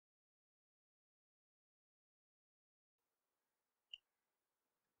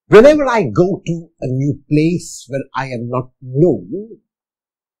Whenever I go to a new place where I am not known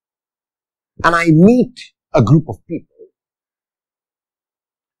and I meet a group of people,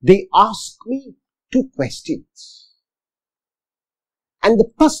 they ask me two questions. And the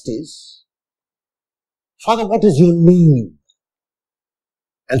first is, Father, what is your name?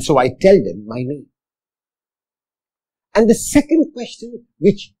 And so I tell them my name. And the second question,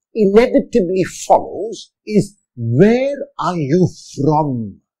 which inevitably follows, is, where are you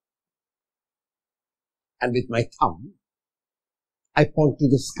from? And with my thumb, I point to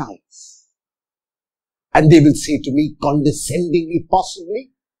the skies. And they will say to me, condescendingly possibly,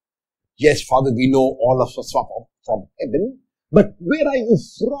 yes, Father, we know all of us from heaven, but where are you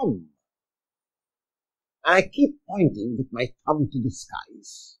from? And I keep pointing with my thumb to the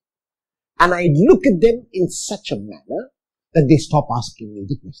skies. And I look at them in such a manner that they stop asking me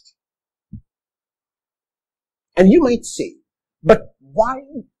the question. And you might say, but why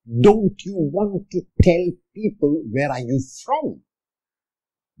don't you want to tell people where are you from?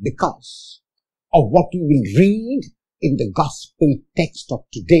 Because of what you will read in the gospel text of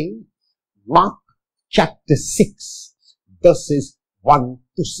today, Mark chapter 6, verses 1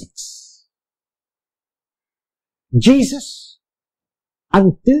 to 6. Jesus,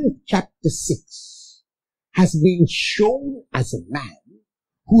 until chapter 6, has been shown as a man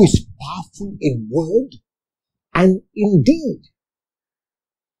who is powerful in word and in deed.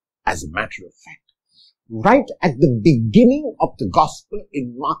 As a matter of fact, right at the beginning of the gospel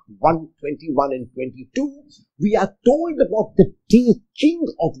in Mark 1, 21 and 22, we are told about the teaching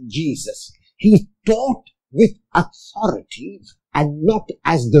of Jesus. He taught with authority and not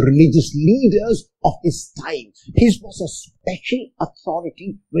as the religious leaders of his time. His was a special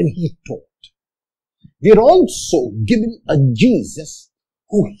authority when he taught. We are also given a Jesus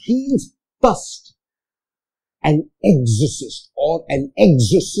who heals first. An exorcist or an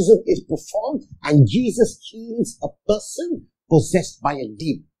exorcism is performed and Jesus heals a person possessed by a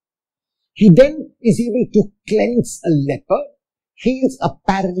demon. He then is able to cleanse a leper, heals a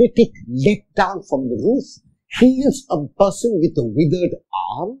paralytic let down from the roof, heals a person with a withered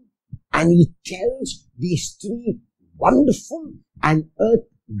arm, and he tells these three wonderful and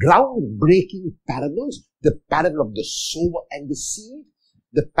groundbreaking parables: the parable of the sower and the seed,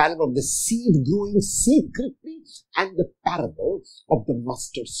 the parable of the seed growing secretly, and the parable of the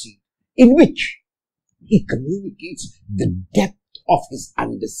mustard seed, in which he communicates the depth of his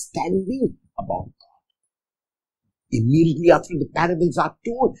understanding about God. Immediately after the parables are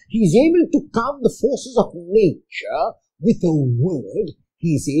told, he is able to calm the forces of nature with a word.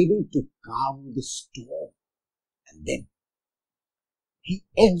 He is able to calm the storm. And then he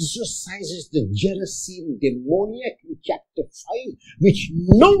exorcises the Gerasene demoniac in chapter 5, which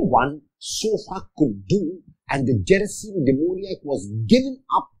no one so far could do, and the Gerasene demoniac was given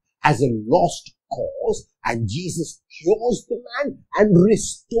up as a lost cause, and Jesus cures the man and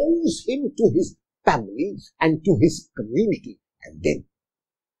restores him to his family and to his community. And then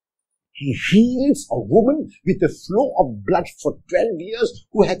he heals a woman with a flow of blood for 12 years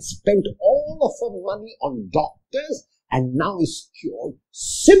who had spent all of her money on doctors and now is cured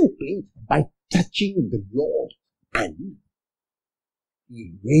simply by touching the Lord. And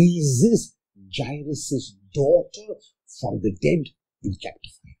he raises Jairus' daughter from the dead in chapter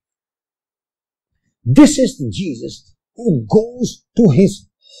 5. This is the Jesus who goes to his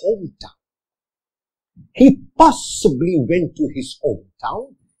hometown. He possibly went to his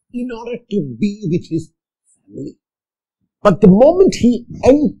hometown in order to be with his family. But the moment he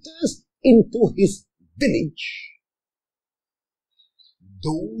enters into his village,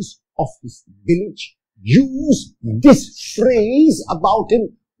 those of his village use this phrase about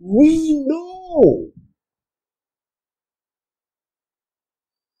him: we know.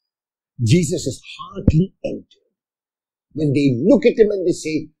 Jesus is hardly entered when they look at him and they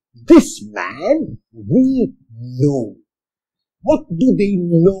say, this man we know. What do they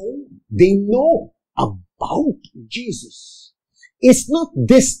know? They know about Jesus. It's not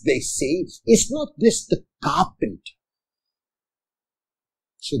this, they say, it's not this the carpenter.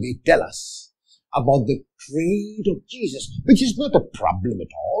 So they tell us about the trade of Jesus, which is not a problem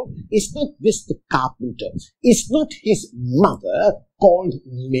at all. It's not this the carpenter. It's not his mother called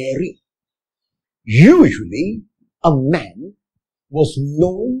Mary. Usually, a man was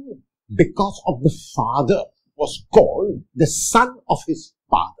known because of the father, was called the son of his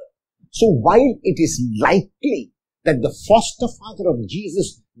father. So while it is likely that the foster father of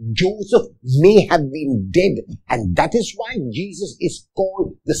Jesus, Joseph, may have been dead, and that is why Jesus is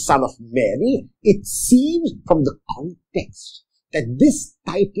called the son of Mary, it seems from the context that this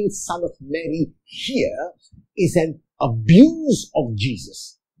title, son of Mary, here is an abuse of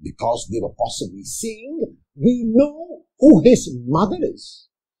Jesus. Because they were possibly saying, we know who his mother is,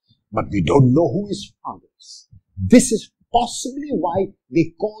 but we don't know who his father is. This is possibly why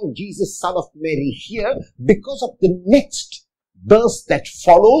they call Jesus Son of Mary here, because of the next verse that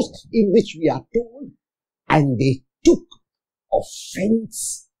follows, in which we are told, and they took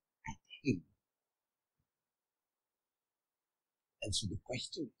offense at him. And so the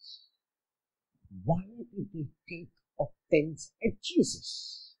question is, why did they take offense at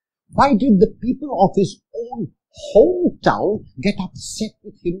Jesus? Why did the people of his own hometown get upset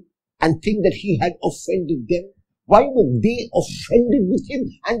with him and think that he had offended them? Why were they offended with him?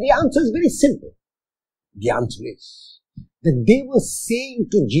 And the answer is very simple. The answer is that they were saying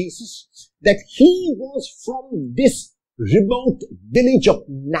to Jesus that he was from this remote village of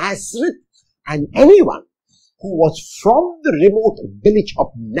Nazareth, and anyone who was from the remote village of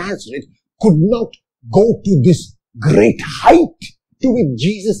Nazareth could not go to this great height to which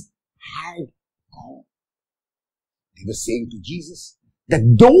Jesus had gone. They were saying to Jesus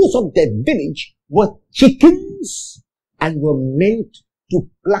that those of that village were chickens and were meant to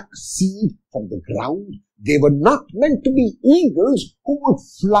pluck seed from the ground. They were not meant to be eagles who would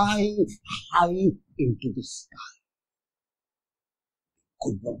fly high into the sky.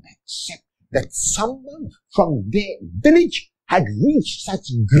 Could not accept that someone from their village had reached such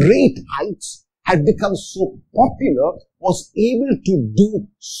great heights, had become so popular, was able to do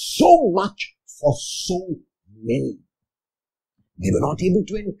so much for so many. They were not able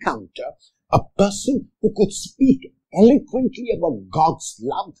to encounter a person who could speak eloquently about God's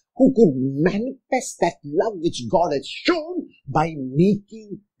love, who could manifest that love which God has shown by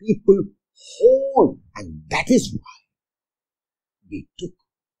making people whole. And that is why they took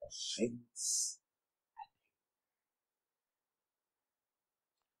offense.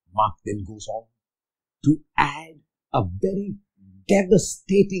 Mark then goes on to add a very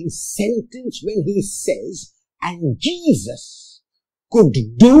devastating sentence when he says, and Jesus could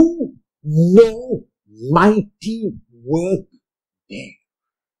do no mighty work there.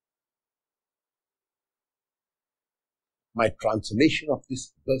 My translation of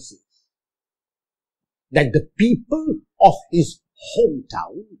this verse is that the people of his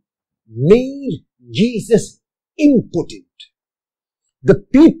hometown made Jesus impotent. The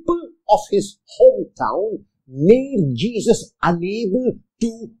people of his hometown made Jesus unable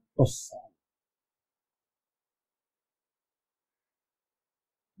to perform.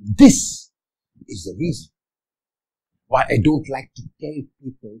 This is the reason why I don't like to tell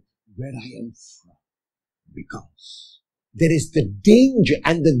people where I am from. Because there is the danger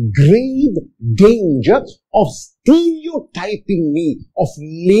and the grave danger of stereotyping me, of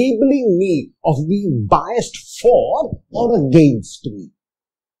labeling me, of being biased for or against me.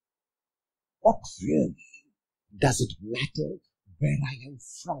 What really does it matter where I am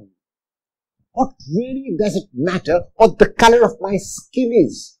from? What really does it matter what the color of my skin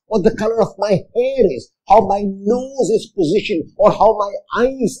is, what the color of my hair is, how my nose is positioned, or how my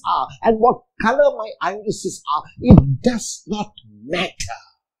eyes are, and what color my irises are? It does not matter.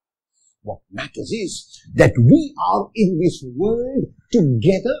 What matters is that we are in this world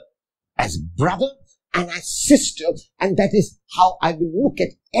together as brother and as sister, and that is how I will look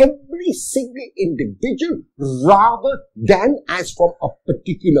at every single individual rather than as from a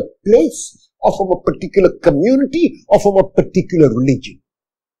particular place or from a particular community or from a particular religion.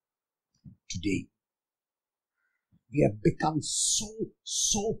 Today, we have become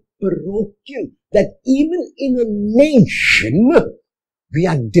so parochial that even in a nation, we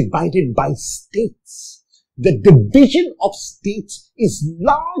are divided by states. The division of states is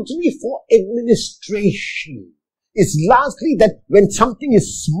largely for administration. It's largely that when something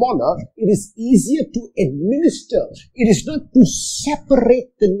is smaller, it is easier to administer. It is not to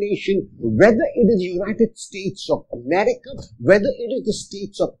separate the nation, whether it is the United States of America, whether it is the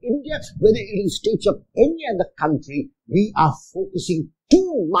states of India, whether it is the states of any other country. We are focusing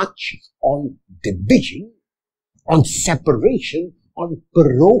too much on division, on separation, on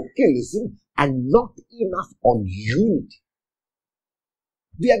parochialism, and not enough on unity.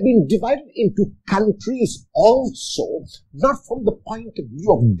 We have been divided into countries also, not from the point of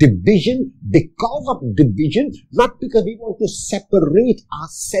view of division, because of division, not because we want to separate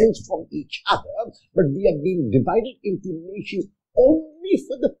ourselves from each other, but we have been divided into nations only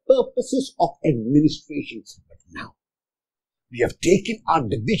for the purposes of administration. But now, We have taken our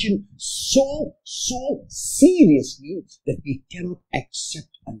division so seriously that we cannot accept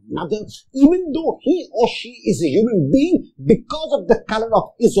another, even though he or she is a human being, because of the color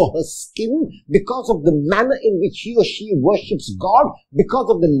of his or her skin, because of the manner in which he or she worships God, because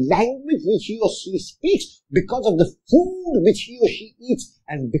of the language which he or she speaks, because of the food which he or she eats,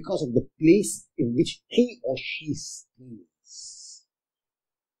 and because of the place in which he or she stays.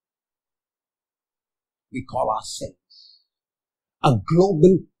 We call ourselves a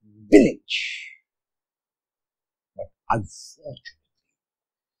global village. But unfortunately,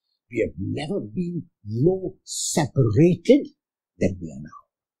 we have never been more separated than we are now.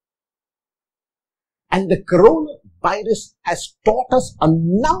 And the coronavirus has taught us a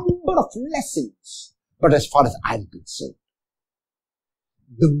number of lessons. But as far as I'm concerned,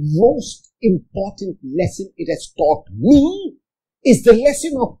 the most important lesson it has taught me is the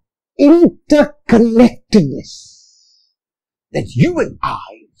lesson of interconnectedness. That you and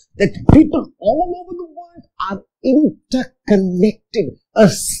I, that people all over the world are interconnected. A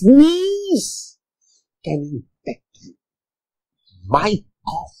sneeze can infect you. My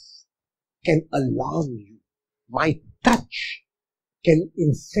cough can alarm you. My touch can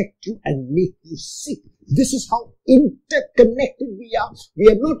infect you and make you sick. This is how interconnected we are. We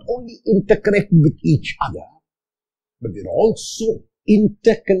are not only interconnected with each other, but we're also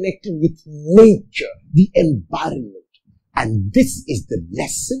interconnected with nature, the environment. And this is the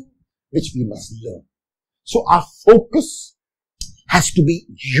lesson which we must learn. So our focus has to be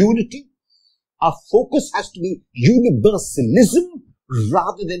unity. Our focus has to be universalism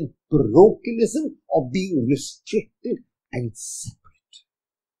rather than parochialism or being restricted and separate.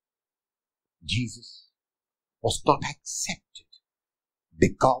 Jesus was not accepted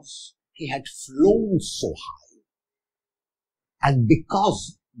because he had flown so high. And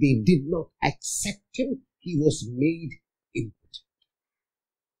because they did not accept him, he was made impotent.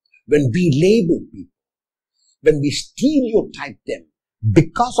 When we label people, when we stereotype them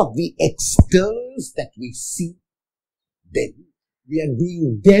because of the externals that we see, then we are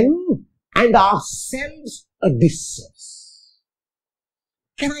doing them and ourselves a disservice.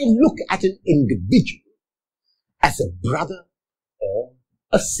 Can I look at an individual as a brother or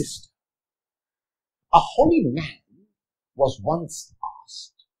a sister? A holy man was once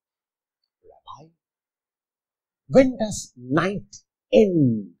asked, Rabbi, when does night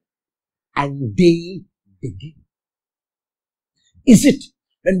end and day begin? Is it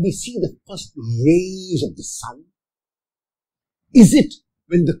when we see the first rays of the sun? Is it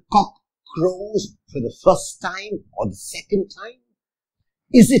when the cock crows for the first time or the second time?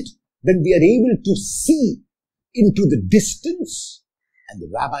 Is it when we are able to see into the distance? And the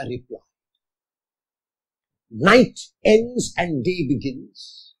rabbi replied, night ends and day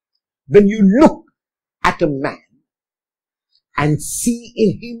begins when you look at a man and see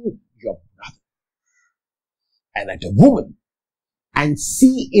in him your brother, and at a woman and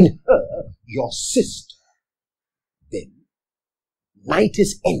see in her your sister. Then night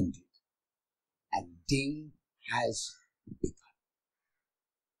is ended and day has begun.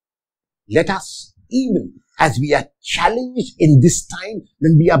 Let us, even as we are challenged in this time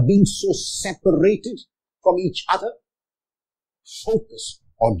when we are being so separated from each other, focus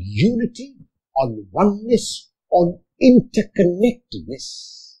on unity, on oneness, on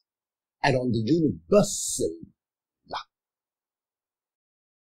interconnectedness, and on the universal